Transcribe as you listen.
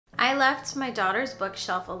I left my daughter's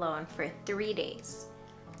bookshelf alone for 3 days.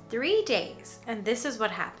 3 days, and this is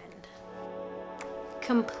what happened.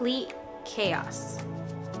 Complete chaos.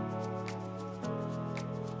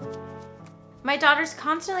 My daughter's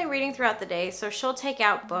constantly reading throughout the day, so she'll take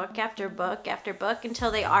out book after book after book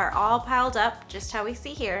until they are all piled up, just how we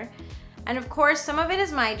see here. And of course, some of it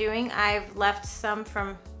is my doing. I've left some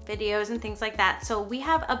from videos and things like that. So we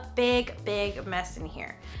have a big mess in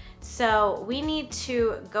here. So we need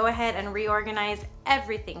to go ahead and reorganize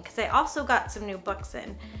everything because I also got some new books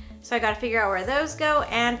in. So I got to figure out where those go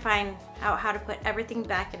and find out how to put everything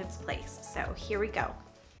back in its place. So here we go.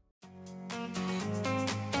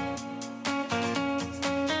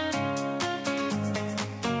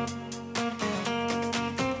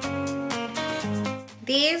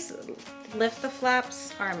 These lift the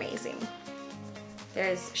flaps are amazing.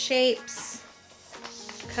 There's shapes,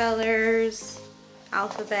 colors,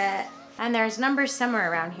 alphabet, and there's numbers somewhere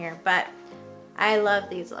around here, but I love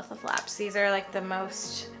these lift the flaps. These are like the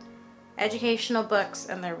most educational books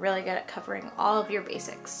and they're really good at covering all of your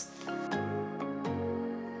basics.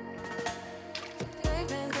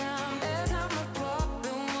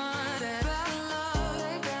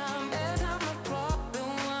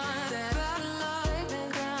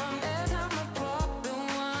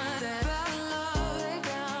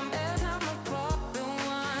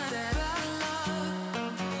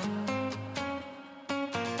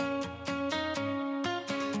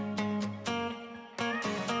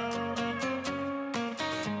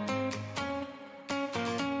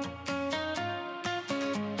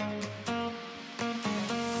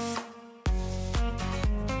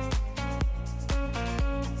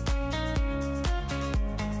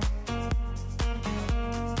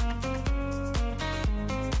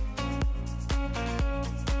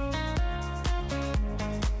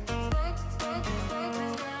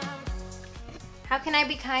 How Can I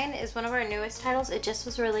Be Kind is one of our newest titles. It just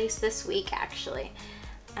was released this week actually,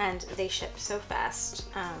 and they ship so fast.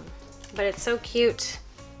 But it's so cute.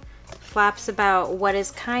 Flaps about what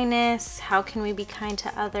is kindness, how can we be kind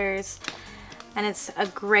to others, and it's a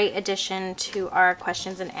great addition to our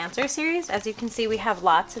questions and answer series. As you can see, we have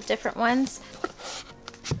lots of different ones.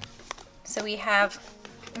 So we have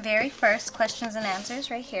very first questions and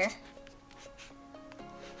answers right here,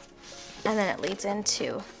 and then it leads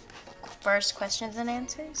into first questions and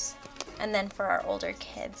answers, and then for our older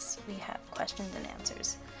kids we have questions and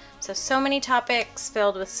answers. So many topics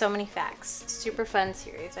filled with so many facts. Super fun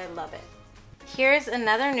series. I love it. Here's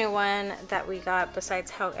another new one that we got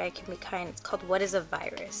besides How I Can Be Kind. It's called What is a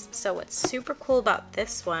Virus? So what's super cool about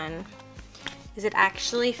this one is it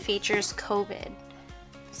actually features COVID.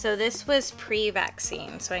 So this was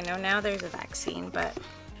pre-vaccine, so I know now there's a vaccine, but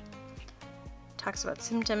talks about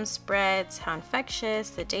symptoms, spreads, how infectious,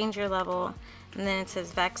 the danger level, and then it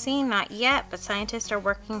says vaccine, not yet, but scientists are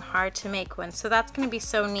working hard to make one. So that's going to be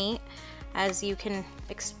so neat as you can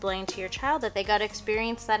explain to your child that they got to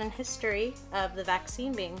experience that in history of the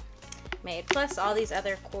vaccine being made, plus all these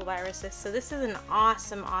other cool viruses. So this is an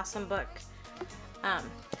awesome book.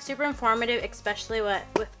 Super informative, especially with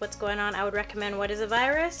what's going on. I would recommend What is a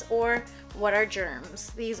Virus or What are Germs?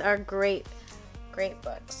 These are great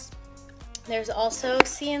books. There's also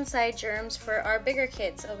See Inside Germs for our bigger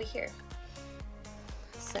kids over here.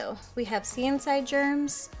 So we have See Inside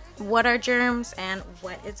Germs, What are Germs, and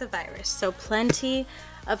What is a Virus? So plenty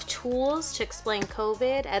of tools to explain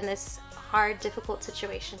COVID and this hard, difficult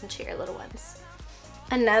situation to your little ones.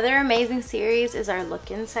 Another amazing series is our Look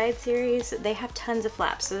Inside series. They have tons of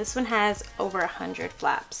flaps. So this one has over 100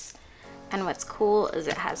 flaps. And what's cool is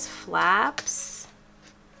it has flaps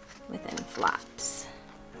within flaps.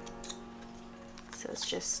 So it's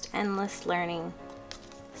just endless learning.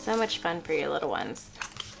 So much fun for your little ones.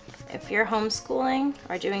 If you're homeschooling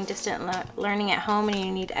or doing distant learning at home and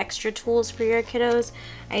you need extra tools for your kiddos,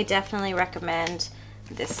 I definitely recommend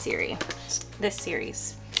this series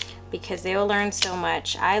because they will learn so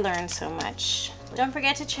much. I learned so much. Don't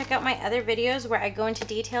forget to check out my other videos where I go into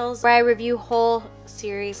details, where I review whole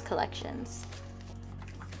series collections.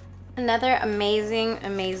 Another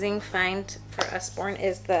amazing find for Usborne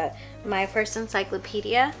is my First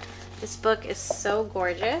Encyclopedia. This book is so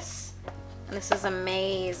gorgeous, and this is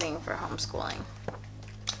amazing for homeschooling.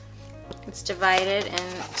 It's divided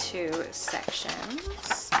into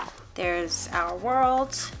sections. There's our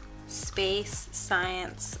world, space,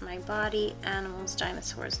 science, my body, animals,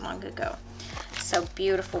 dinosaurs, long ago. So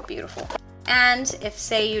beautiful. And if,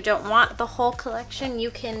 say, you don't want the whole collection, you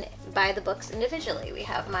can buy the books individually. We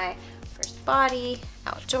have my first body,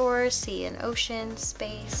 outdoors, sea and ocean,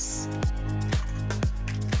 space.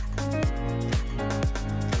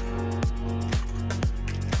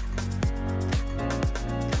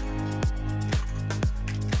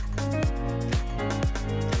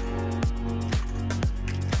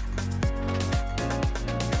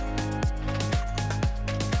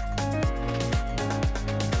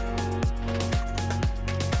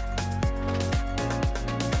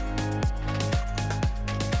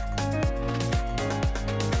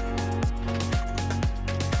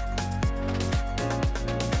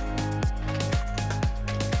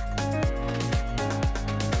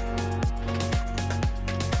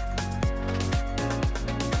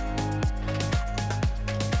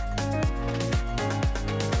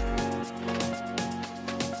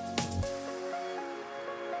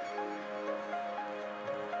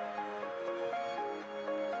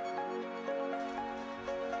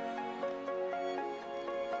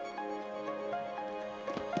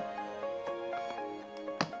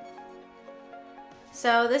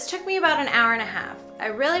 So this took me about an hour and a half. I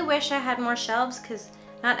really wish I had more shelves because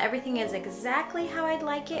not everything is exactly how I'd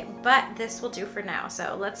like it, but this will do for now.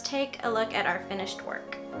 So let's take a look at our finished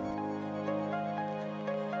work.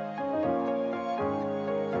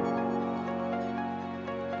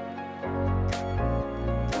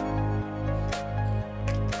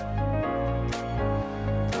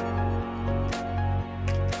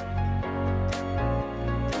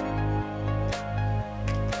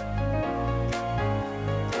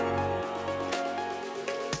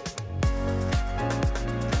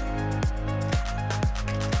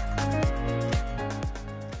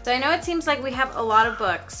 So I know it seems like we have a lot of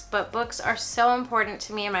books, but books are so important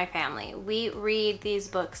to me and my family. We read these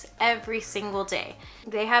books every single day.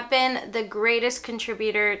 They have been the greatest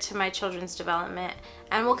contributor to my children's development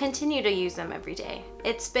and will continue to use them every day.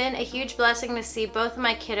 It's been a huge blessing to see both of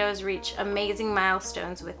my kiddos reach amazing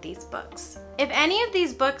milestones with these books. If any of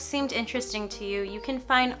these books seemed interesting to you, you can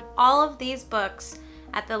find all of these books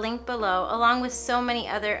at the link below, along with so many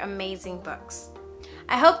other amazing books.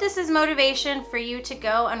 I hope this is motivation for you to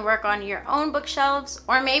go and work on your own bookshelves,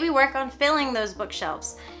 or maybe work on filling those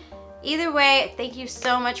bookshelves. Either way, thank you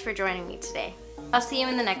so much for joining me today. I'll see you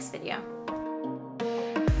in the next video.